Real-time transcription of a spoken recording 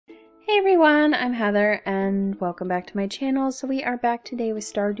Hey everyone, I'm Heather and welcome back to my channel. So we are back today with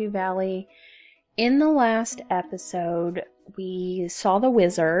Stardew Valley. In the last episode, we saw the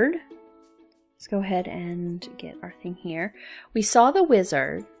wizard. Let's go ahead and get our thing here. We saw the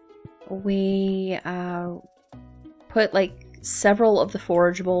wizard. We put like several of the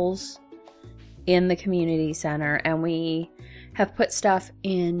forageables in the community center, and we have put stuff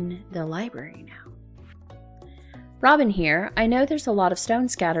in the library now. Robin here. I know there's a lot of stone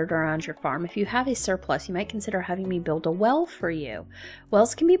scattered around your farm. If you have a surplus, you might consider having me build a well for you.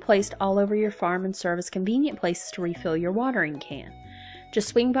 Wells can be placed all over your farm and serve as convenient places to refill your watering can. Just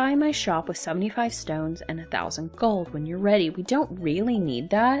swing by my shop with 75 stones and 1,000 gold when you're ready. We don't really need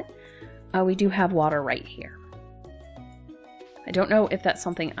that. We do have water right here. I don't know if that's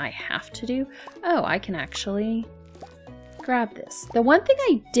something I have to do. Oh, I can actually grab this. The one thing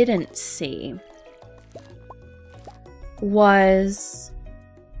I didn't see was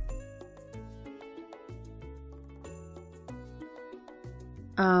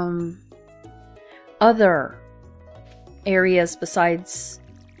other areas besides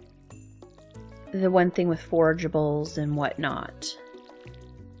the one thing with forageables and whatnot.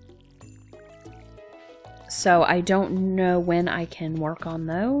 So I don't know when I can work on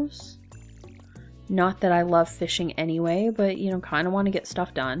those. Not that I love fishing anyway, but you know, kind of want to get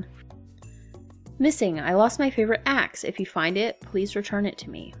stuff done. Missing. I lost my favorite axe. If you find it, please return it to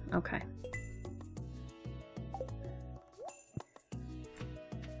me. Okay.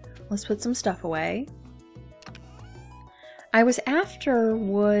 Let's put some stuff away. I was after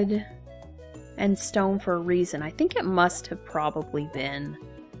wood and stone for a reason. I think it must have probably been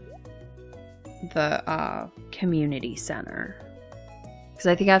the community center. Because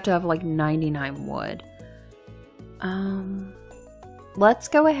I think I have to have like 99 wood. Let's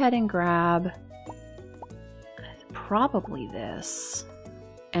go ahead and grab probably this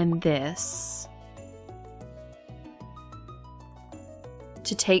and this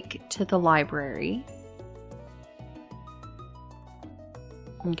to take to the library.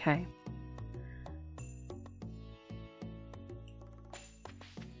 Okay.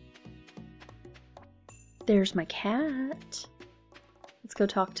 There's my cat. Let's go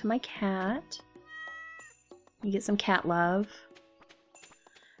talk to my cat. You get some cat love.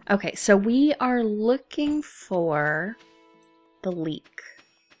 Okay, so we are looking for the leek.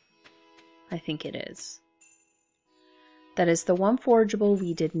 I think it is. That is the one forageable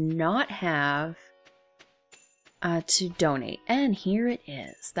we did not have to donate. And here it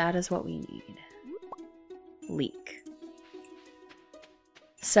is. That is what we need. Leek.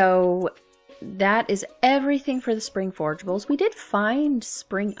 So that is everything for the spring forageables. We did find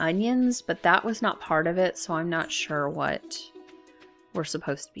spring onions, but that was not part of it, so I'm not sure what we're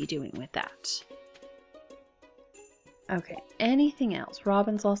supposed to be doing with that. Okay, anything else?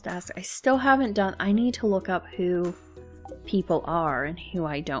 Robin's lost ask. I still haven't done. I need to look up who people are and who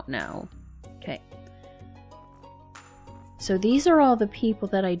I don't know. Okay. So these are all the people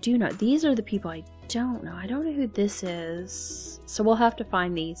that I do know. These are the people I don't know. I don't know who this is. So we'll have to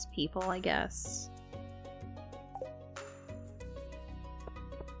find these people, I guess.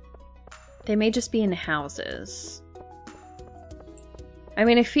 They may just be in houses. I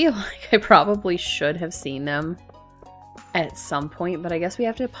mean, I feel like I probably should have seen them at some point, but I guess we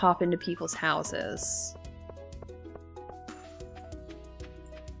have to pop into people's houses.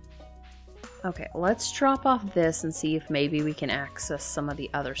 Okay, let's drop off this and see if maybe we can access some of the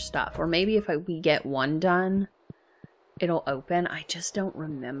other stuff. Or maybe if we get one done, it'll open. I just don't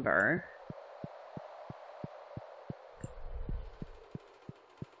remember.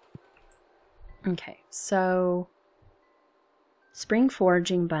 Okay, so spring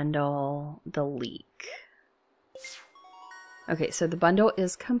foraging bundle, the leek. Okay, so the bundle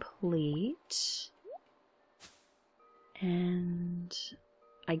is complete. And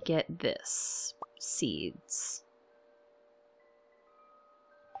I get this. Seeds.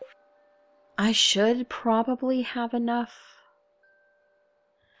 I should probably have enough.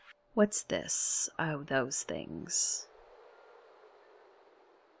 What's this? Oh, those things.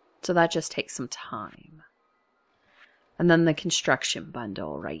 So that just takes some time. And then the construction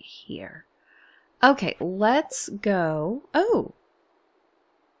bundle right here. Okay, let's go. Oh!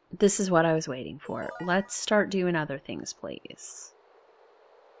 This is what I was waiting for. Let's start doing other things, please.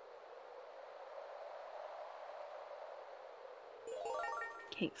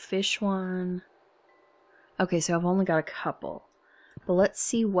 Okay, fish one. Okay, so I've only got a couple. But let's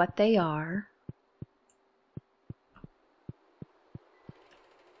see what they are.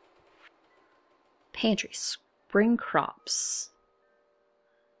 Pantry. Spring crops.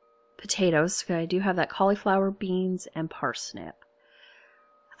 Potatoes. I do have that cauliflower, beans, and parsnip.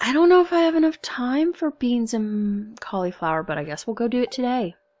 I don't know if I have enough time for beans and cauliflower, but I guess we'll go do it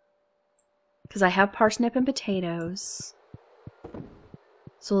today. Because I have parsnip and potatoes.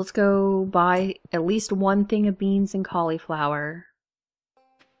 So let's go buy at least one thing of beans and cauliflower.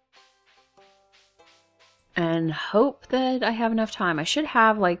 And hope that I have enough time. I should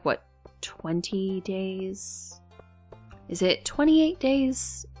have like, what, 20 days? Is it 28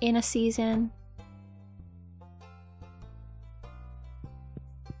 days in a season?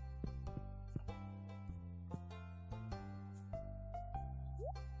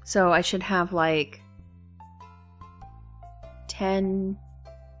 So I should have like 10,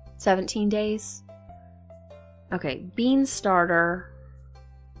 17 days. Okay, bean starter.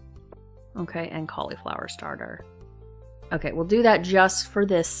 Okay, and cauliflower starter. Okay, we'll do that just for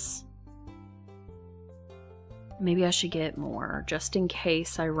this. Maybe I should get more, just in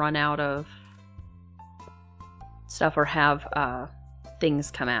case I run out of stuff or have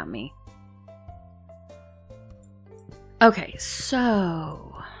things come at me. Okay, so...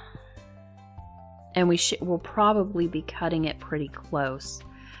 And we'll probably be cutting it pretty close.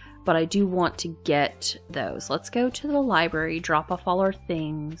 But I do want to get those. Let's go to the library, drop off all our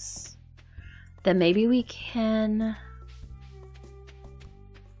things. Then maybe we can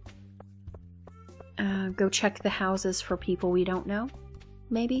go check the houses for people we don't know.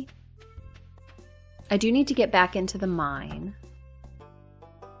 Maybe. I do need to get back into the mine.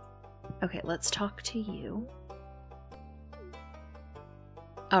 Okay, let's talk to you.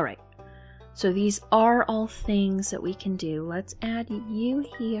 Alright. So these are all things that we can do. Let's add you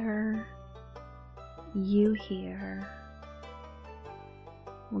here. You here.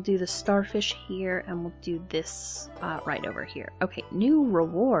 We'll do the starfish here, and we'll do this right over here. Okay, new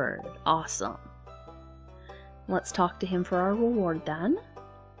reward. Awesome. Let's talk to him for our reward then.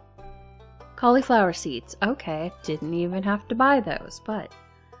 Cauliflower seeds. Okay, didn't even have to buy those, but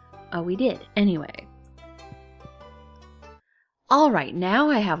we did. Anyway. Alright, now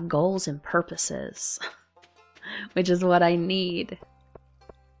I have goals and purposes, which is what I need.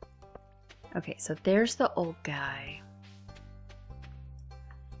 Okay, so there's the old guy.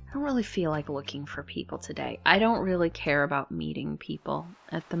 I don't really feel like looking for people today. I don't really care about meeting people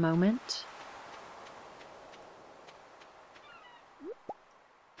at the moment.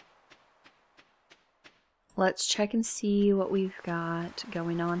 Let's check and see what we've got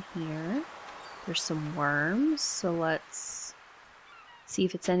going on here. There's some worms, so let's see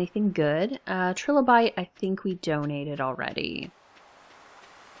if it's anything good. Trilobite, I think we donated already.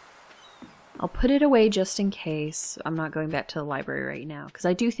 I'll put it away just in case. I'm not going back to the library right now, because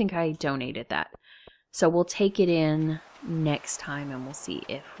I do think I donated that. So we'll take it in next time, and we'll see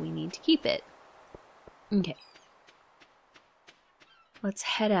if we need to keep it. Okay. Let's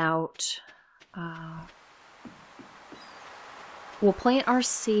head out. We'll plant our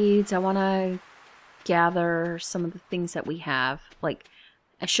seeds. I want to gather some of the things that we have. Like,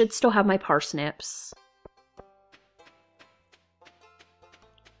 I should still have my parsnips.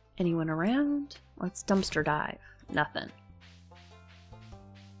 Anyone around? Let's dumpster dive. Nothing.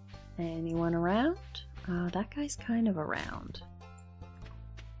 Anyone around? That guy's kind of around.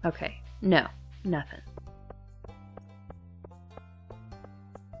 Okay. No. Nothing.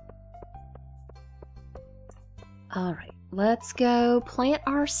 Alright. Let's go plant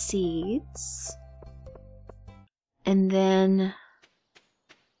our seeds. And then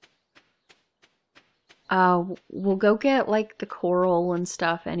we'll go get like the coral and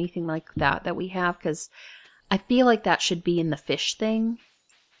stuff, anything like that that we have, because I feel like that should be in the fish thing.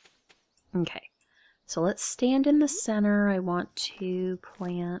 Okay, so let's stand in the center. I want to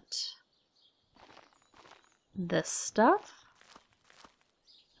plant this stuff.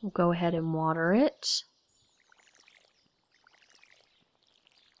 We'll go ahead and water it.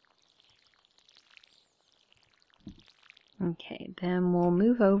 Okay, then we'll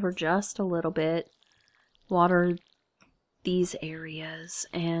move over just a little bit. Water these areas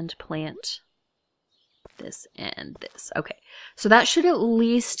and plant this and this. Okay, so that should at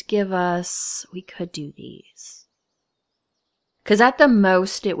least give us, we could do these. Because at the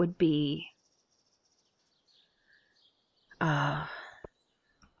most it would be 10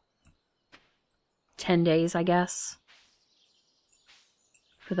 days, I guess,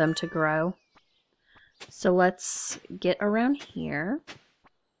 for them to grow. So let's get around here.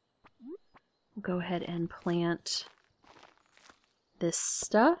 We'll go ahead and plant this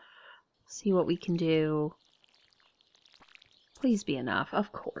stuff. See what we can do. Please be enough.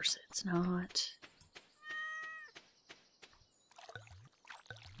 Of course it's not.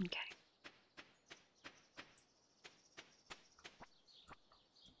 Okay.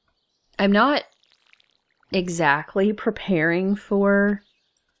 I'm not exactly preparing for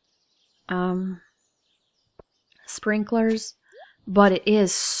sprinklers, but it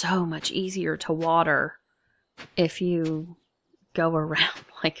is so much easier to water if you go around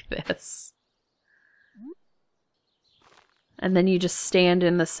like this. And then you just stand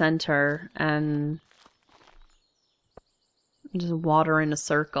in the center and just water in a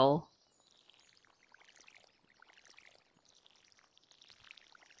circle.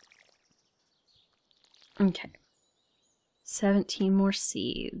 Okay. 17 more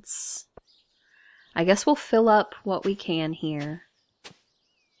seeds. I guess we'll fill up what we can here.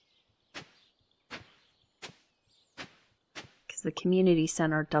 Because the community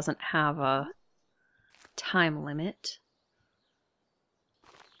center doesn't have a time limit.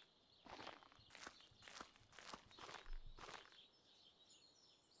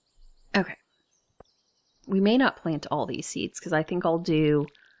 Okay. We may not plant all these seeds because I think I'll do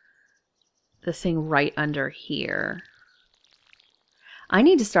the thing right under here. I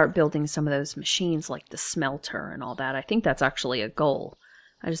need to start building some of those machines like the smelter and all that. I think that's actually a goal.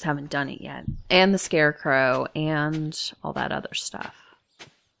 I just haven't done it yet. And the scarecrow and all that other stuff.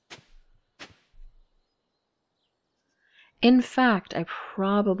 In fact, I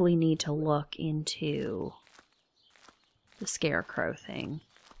probably need to look into the scarecrow thing.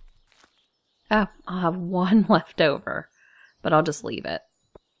 Oh, I'll have one left over, but I'll just leave it.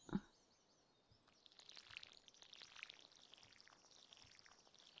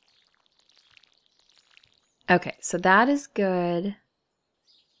 Okay, so that is good.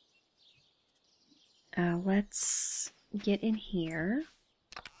 Let's get in here.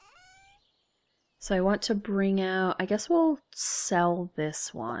 So I want to bring out, I guess we'll sell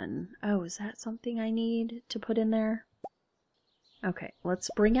this one. Oh, is that something I need to put in there? Okay, let's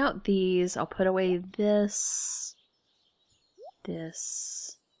bring out these. I'll put away this, that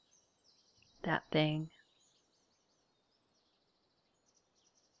thing.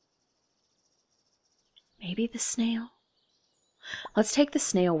 Maybe the snail? Let's take the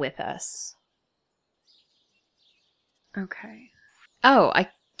snail with us. Okay. Oh, I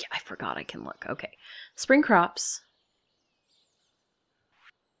forgot I can look. Okay. Spring crops.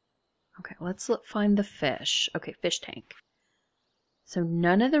 Okay, let's find the fish. Okay, fish tank. So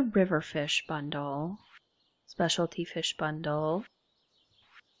none of the river fish bundle. Specialty fish bundle.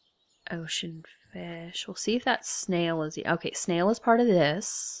 Ocean fish. We'll see if that snail is... Okay, snail is part of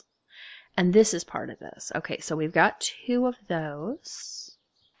this. And this is part of this. Okay, so we've got 2 of those.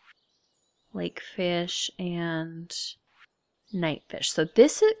 Lake fish and night fish. So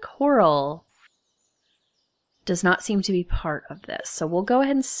this coral does not seem to be part of this. So we'll go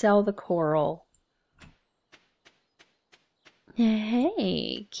ahead and sell the coral.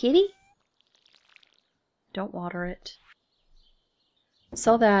 Hey, kitty. Don't water it.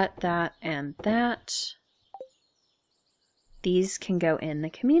 Sell that, that, and that. These can go in the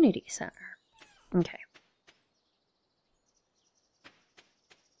community center. Okay.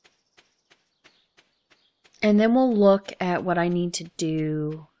 And then we'll look at what I need to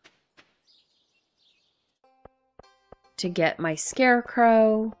do to get my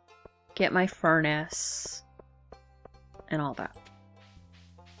scarecrow, get my furnace, and all that.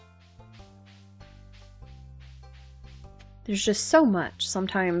 There's just so much.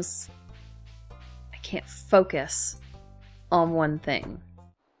 Sometimes I can't focus on one thing.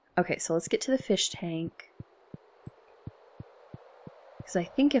 Okay, so let's get to the fish tank. Because I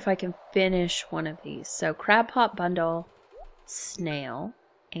think if I can finish one of these. So crab pot bundle, snail,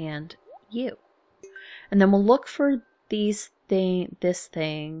 and you. And then we'll look for this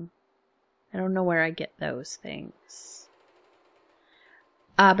thing. I don't know where I get those things.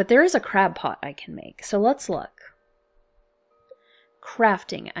 But there is a crab pot I can make. So let's look.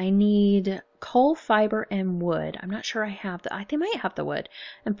 Crafting. I need coal, fiber, and wood. I'm not sure I have I think I might have the wood.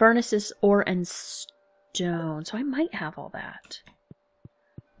 And furnaces, ore, and stone. So I might have all that.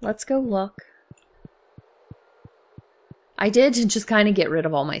 Let's go look. I did just kind of get rid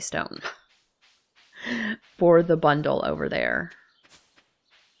of all my stone for the bundle over there.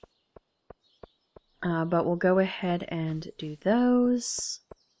 But we'll go ahead and do those.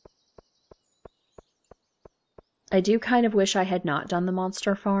 I do kind of wish I had not done the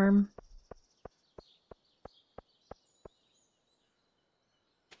monster farm.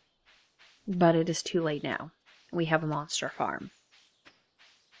 But it is too late now. We have a monster farm.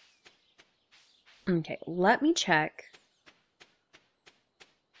 Okay, let me check.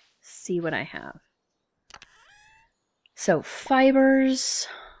 See what I have. So fibers,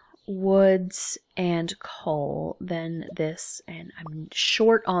 woods, and coal. Then this, and I'm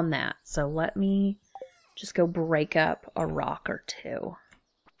short on that. So let me just go break up a rock or two.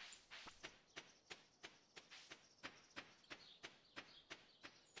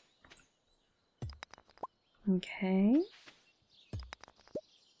 Okay.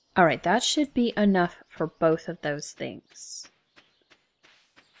 Alright, that should be enough for both of those things.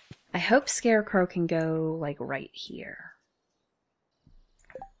 I hope Scarecrow can go, like, right here.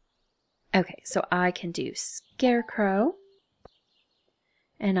 Okay, so I can do Scarecrow.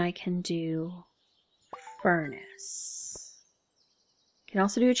 And I can do Furnace. Can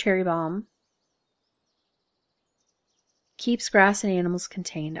also do a Cherry Bomb. Keeps grass and animals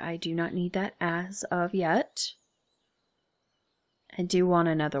contained. I do not need that as of yet. I do want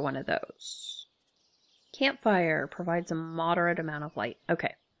another one of those. Campfire provides a moderate amount of light.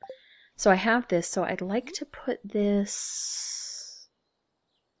 Okay. So I have this, so I'd like to put this...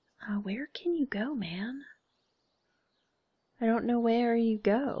 where can you go, man? I don't know where you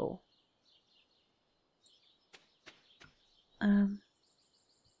go.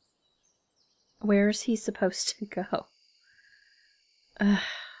 Where's he supposed to go?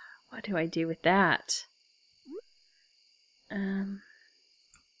 What do I do with that?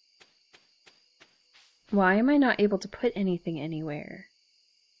 Why am I not able to put anything anywhere?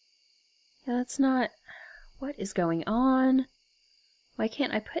 Yeah, that's not... What is going on? Why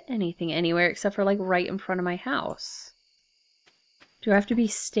can't I put anything anywhere except for, like, right in front of my house? Do I have to be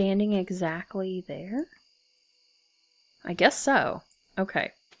standing exactly there? I guess so.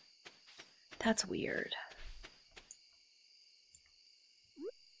 Okay. That's weird.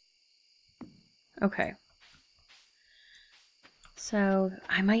 Okay. So,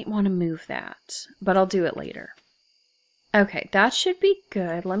 I might want to move that, but I'll do it later. Okay, that should be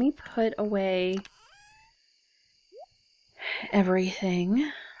good. Let me put away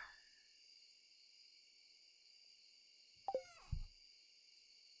everything.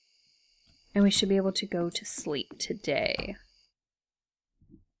 And we should be able to go to sleep today.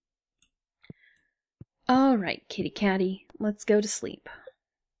 Alright, kitty catty, let's go to sleep.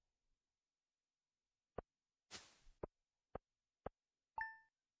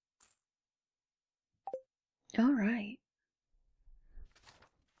 Alright.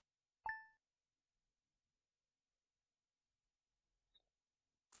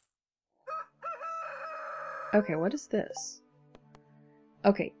 Okay, what is this?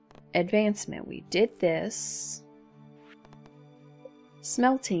 Okay, advancement. We did this.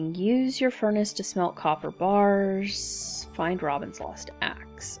 Smelting. Use your furnace to smelt copper bars. Find Robin's lost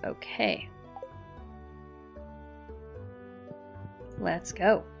axe. Okay. Let's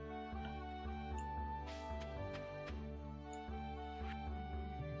go.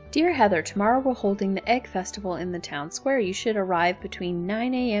 Dear Heather, tomorrow we're holding the Egg Festival in the town square. You should arrive between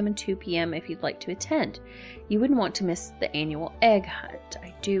 9 a.m. and 2 p.m. if you'd like to attend. You wouldn't want to miss the annual egg hunt.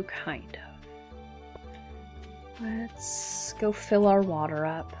 I do, kind of. Let's go fill our water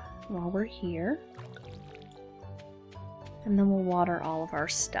up while we're here. And then we'll water all of our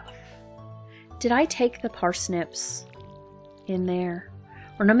stuff. Did I take the parsnips in there?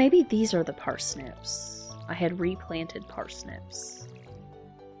 Or no, maybe these are the parsnips. I had replanted parsnips.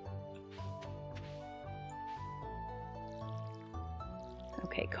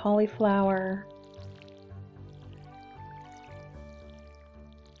 Okay, cauliflower.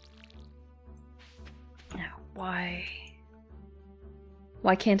 Now, why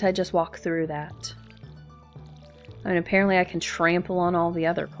can't I just walk through that? I mean, apparently I can trample on all the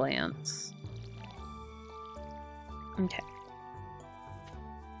other plants. Okay.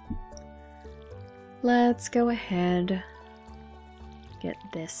 Let's go ahead. Get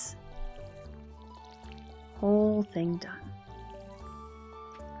this whole thing done.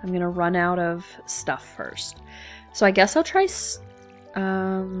 I'm going to run out of stuff first. So I guess I'll try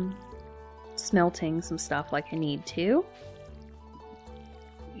smelting some stuff like I need to.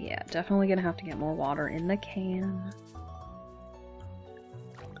 Yeah, definitely going to have to get more water in the can.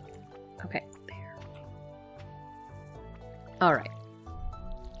 Okay, there. Alright.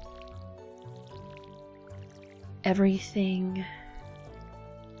 Everything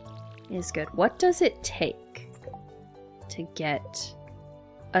is good. What does it take to get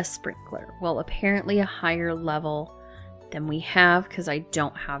a sprinkler? Well, apparently a higher level than we have, because I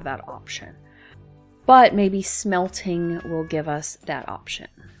don't have that option. But maybe smelting will give us that option.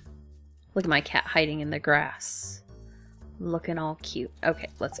 Look at my cat hiding in the grass. Looking all cute. Okay,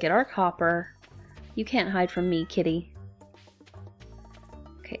 let's get our copper. You can't hide from me, kitty.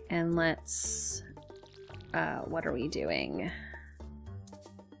 Okay, and let's... what are we doing?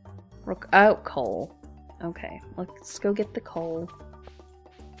 Oh, coal. Okay, let's go get the coal.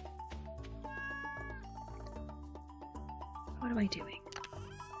 What am I doing?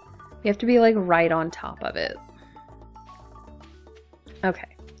 We have to be like right on top of it.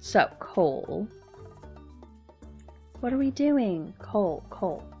 Okay, so coal. What are we doing? Coal,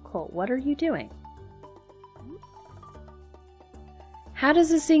 coal, coal. What are you doing? How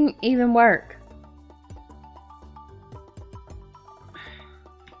does this thing even work?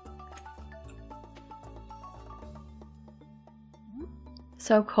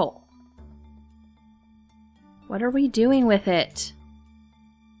 So cool. What are we doing with it?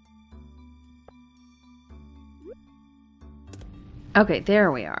 Okay,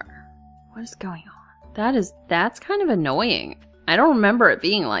 there we are. What is going on? That's kind of annoying. I don't remember it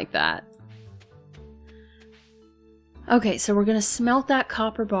being like that. Okay, so we're gonna smelt that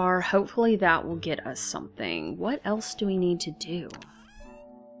copper bar. Hopefully that will get us something. What else do we need to do?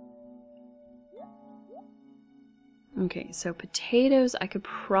 Okay, so potatoes, I could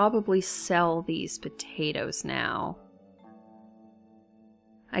probably sell these potatoes now.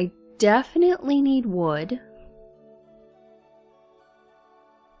 I definitely need wood.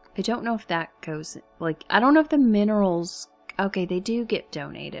 I don't know if that goes, like, I don't know if the minerals, okay, they do get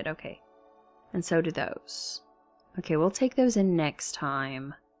donated, okay. And so do those. Okay, we'll take those in next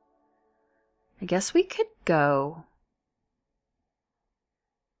time. I guess we could go.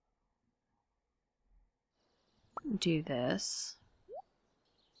 Do this.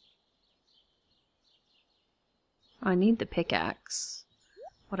 I need the pickaxe.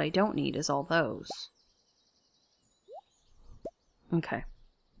 What I don't need is all those. Okay.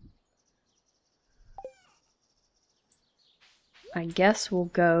 I guess we'll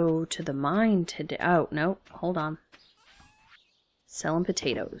go to the mine today. Oh, no, hold on. Selling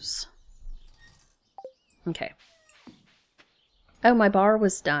potatoes. Okay. Oh, my bar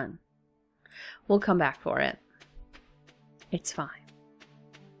was done. We'll come back for it. It's fine.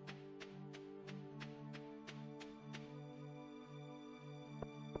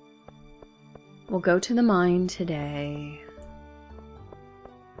 We'll go to the mine today.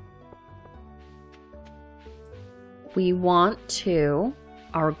 We want to,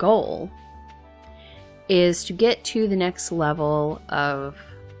 our goal is to get to the next level of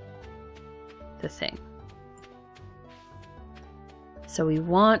the thing. So we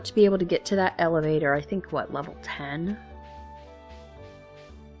want to be able to get to that elevator, I think, what, level 10?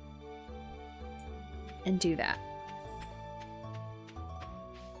 And do that.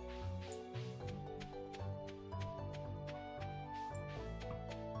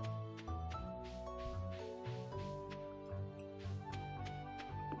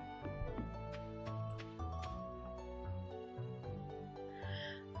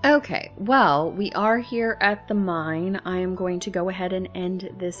 Okay, well, we are here at the mine. I am going to go ahead and end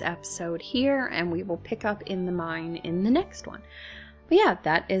this episode here, and we will pick up in the mine in the next one. But yeah,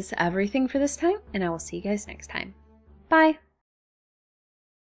 that is everything for this time, and I will see you guys next time. Bye!